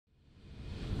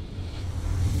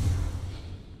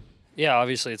Yeah,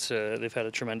 obviously they've had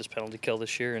a tremendous penalty kill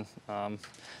this year, and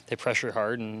they pressure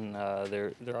hard, and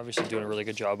they're obviously doing a really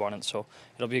good job on it. So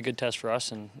it'll be a good test for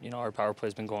us, and our power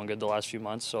play's been going good the last few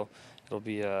months, so it'll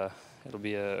be a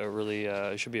really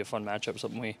it should be a fun matchup,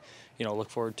 something we look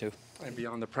forward to. And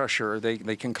beyond the pressure,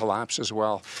 they can collapse as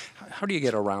well. How do you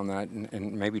get around that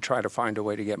and maybe try to find a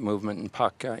way to get movement and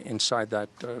puck inside that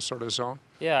sort of zone?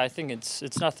 Yeah, I think it's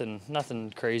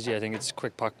nothing crazy. I think it's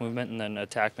quick puck movement and then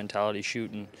attack mentality, shoot,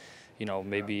 and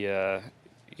maybe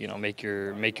make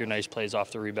your nice plays off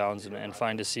the rebounds and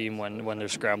find a seam when they're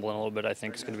scrambling a little bit. I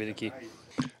think is going to be the key.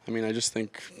 I mean, I just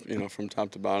think, from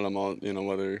top to bottom,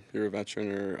 whether you're a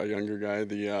veteran or a younger guy,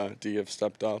 the D have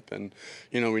stepped up, and,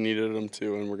 we needed them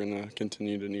to, and we're going to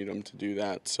continue to need them to do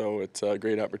that. So it's a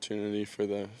great opportunity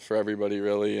for everybody,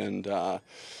 really, and,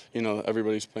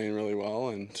 everybody's playing really well,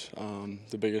 and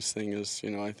the biggest thing is,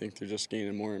 I think they're just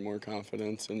gaining more and more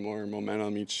confidence and more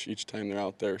momentum each time they're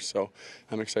out there. So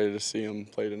I'm excited to see them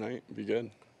play tonight. It'll be good.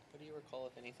 What do you recall,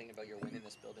 if anything, about your win in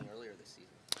this building earlier this season?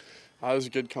 It was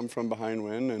a good come-from-behind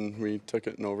win, and we took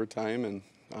it in overtime.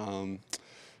 And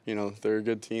they're a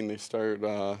good team.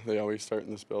 They always start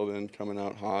in this building coming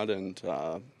out hot, and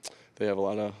they have a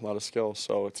lot of skill.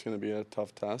 So it's going to be a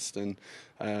tough test, and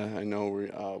I know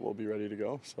we'll be ready to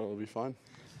go. So it'll be fun.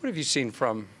 What have you seen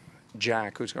from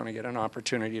Jack, who's going to get an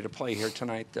opportunity to play here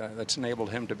tonight, that's enabled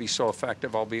him to be so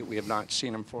effective, albeit we have not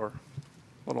seen him for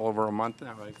a little over a month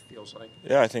now, it feels like?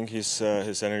 Yeah, I think his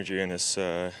energy and his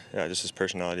just his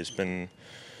personality has been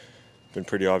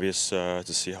pretty obvious to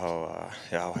see how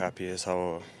happy he is,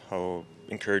 how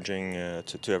encouraging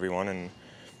to everyone, and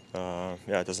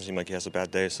it doesn't seem like he has a bad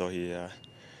day. So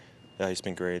he's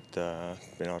been great.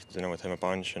 Been out to dinner with him a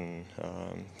bunch and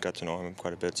got to know him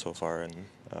quite a bit so far, and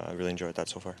I really enjoyed that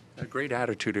so far. A great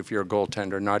attitude if you're a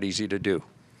goaltender, not easy to do.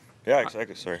 Yeah,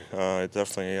 exactly. Sorry, it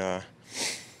definitely.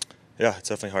 Yeah, it's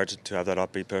definitely hard to have that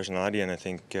upbeat personality, and I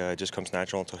think it just comes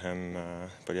natural to him.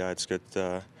 But yeah, it's good.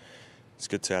 It's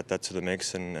good to add that to the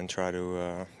mix and try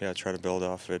to build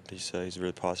off it. He's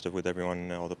really positive with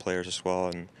everyone, all the players as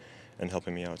well, and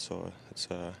helping me out. So it's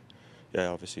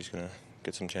obviously he's gonna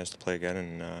get some chance to play again,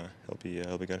 and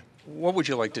he'll be good. What would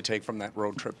you like to take from that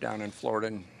road trip down in Florida,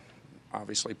 and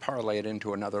obviously parlay it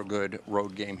into another good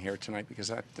road game here tonight, because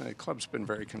that club's been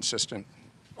very consistent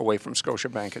away from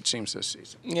Scotiabank, it seems, this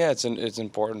season? Yeah, it's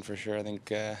important for sure. I think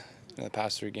in the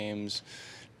past 3 games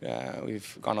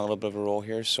we've gone a little bit of a roll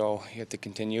here, so you have to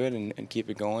continue it and keep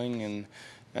it going,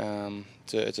 and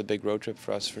it's a big road trip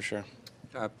for us for sure.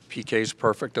 PK's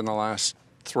perfect in the last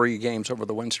 3 games over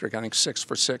the win streak, I think 6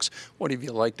 for 6. What have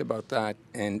you liked about that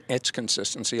and its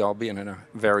consistency, albeit in a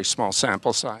very small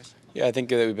sample size? Yeah, I think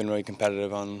that we've been really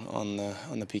competitive on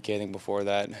the PK. I think before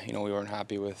that, we weren't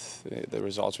happy with the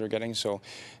results we were getting, so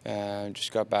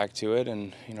just got back to it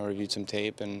and reviewed some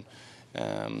tape, and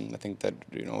I think that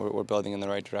we're building in the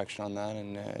right direction on that,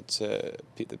 and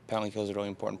the penalty kill is a really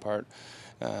important part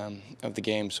of the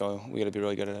game, so we got to be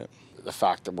really good at it. The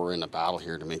fact that we're in a battle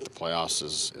here to make the playoffs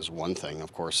is one thing.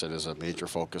 Of course, it is a major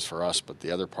focus for us, but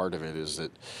the other part of it is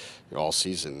that all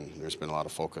season there's been a lot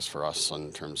of focus for us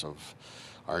in terms of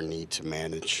our need to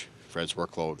manage Fred's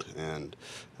workload, and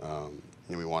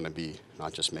we want to be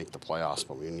not just make the playoffs,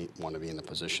 but we want to be in the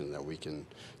position that we can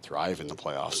thrive in the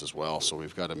playoffs as well. So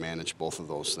we've got to manage both of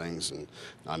those things, and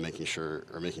making sure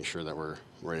that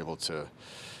we're able to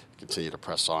continue to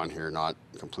press on here, not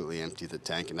completely empty the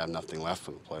tank and have nothing left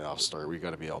when the playoffs start. We've got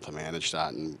to be able to manage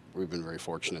that, and we've been very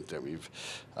fortunate that we've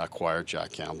acquired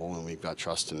Jack Campbell, and we've got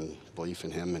trust and belief in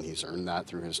him, and he's earned that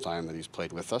through his time that he's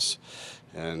played with us,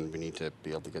 and we need to be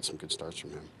able to get some good starts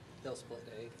from him. They'll split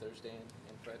day, Thursday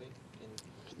and Friday?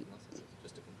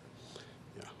 Just to confirm.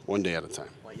 Yeah, one day at a time.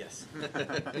 Well, yes.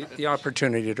 The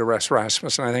opportunity to rest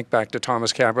Rasmus, and I think back to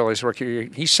Thomas Cabriolet's rookie year,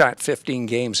 he sat 15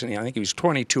 games, and I think he was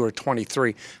 22 or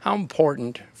 23. How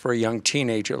important for a young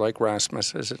teenager like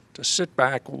Rasmus is it to sit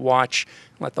back, watch,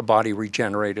 let the body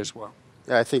regenerate as well?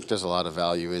 Yeah, I think there's a lot of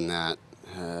value in that.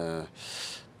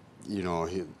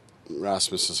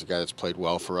 Rasmus is a guy that's played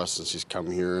well for us since he's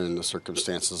come here, and the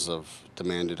circumstances have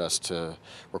demanded us to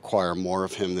require more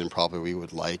of him than probably we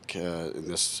would like at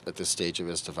this stage of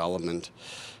his development.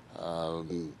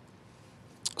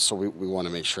 So we want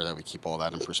to make sure that we keep all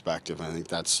that in perspective. I think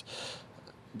that's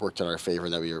worked in our favor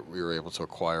that we were able to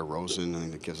acquire Rosen. I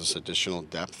think it gives us additional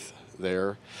depth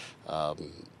there,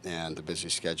 and the busy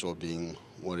schedule being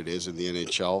what it is in the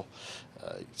NHL,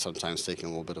 sometimes taking a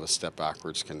little bit of a step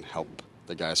backwards can help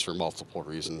the guys for multiple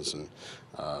reasons, and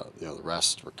the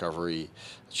rest, recovery,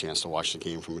 a chance to watch the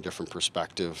game from a different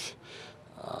perspective,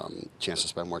 chance to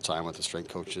spend more time with the strength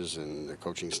coaches and the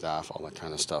coaching staff, all that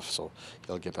kind of stuff. So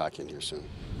they'll get back in here soon.